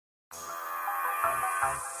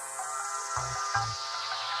Hello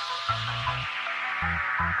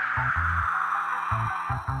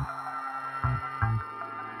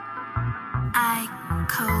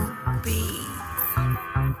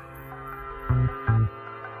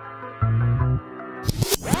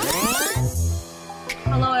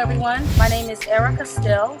everyone, my name is Erica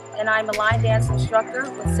Still and I'm a line dance instructor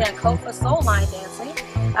with Sankofa Soul Line Dancing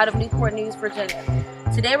out of Newport News, Virginia.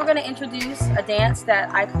 Today we're going to introduce a dance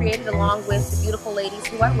that I created along with the beautiful ladies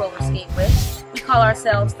who I roller skate with. We call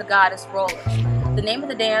ourselves the Goddess Rollers. The name of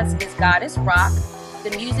the dance is Goddess Rock. The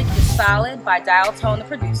music is Solid by Dial Tone, the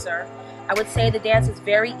producer. I would say the dance is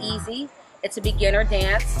very easy. It's a beginner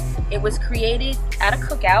dance. It was created at a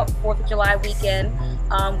cookout, 4th of July weekend,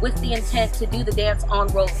 with the intent to do the dance on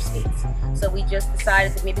roller skates. So we just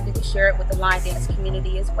decided that maybe we could share it with the line dance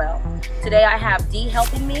community as well. Today I have Dee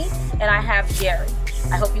helping me, and I have Jerry.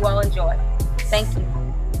 I hope you all enjoy. Thank you.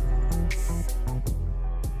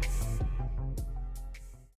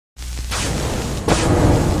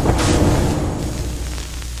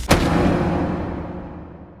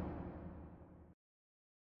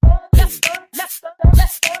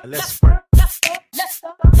 Let's work. Let's work.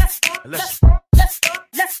 Let's work.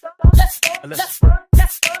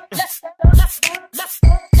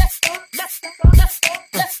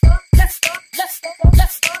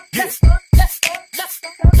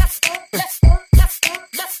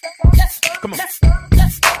 Come on.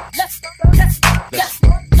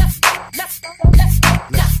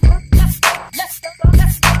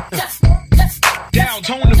 Down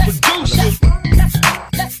tone the producer.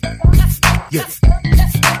 Yeah.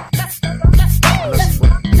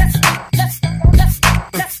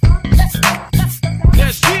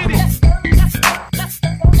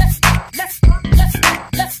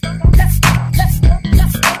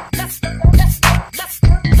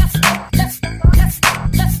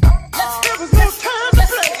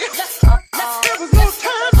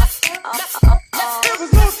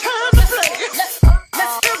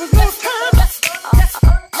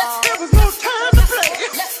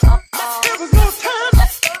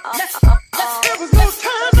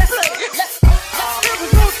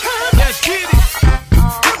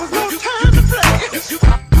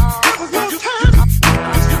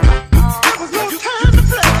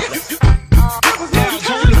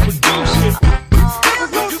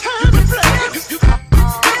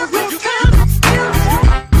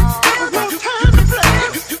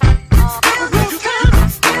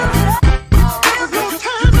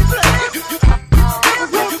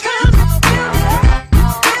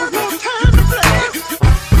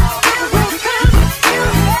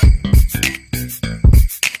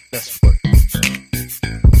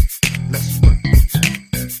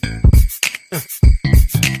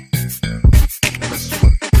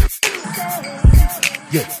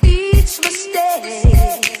 Each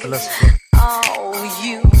mistake, oh,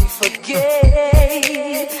 you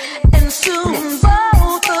forgave, and soon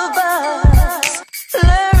both of us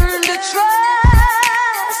learn to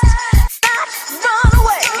trust, not run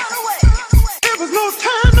away. There was no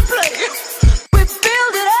time to play. We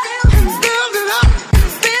build it up, and build it up,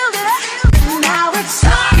 build it up, and now it's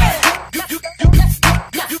solid.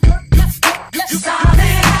 Solid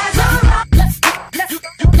as a rock.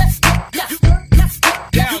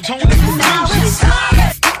 Down tone the producer.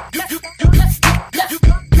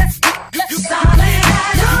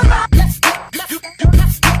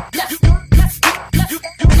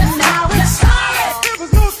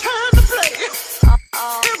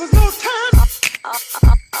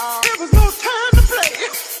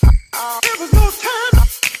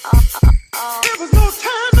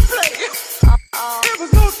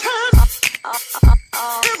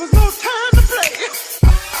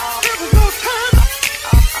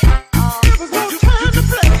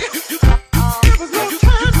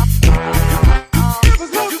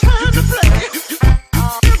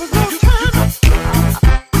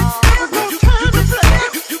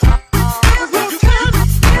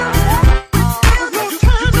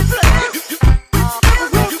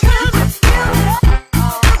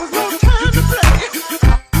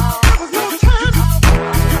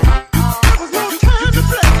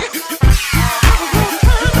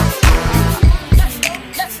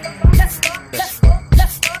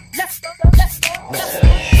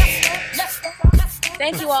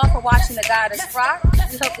 Thank you all for watching the Goddess Rock.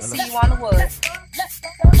 We hope to see you on the wood.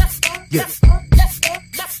 Yeah.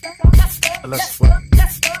 Let's work.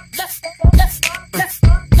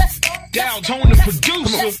 Down tone the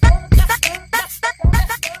producer.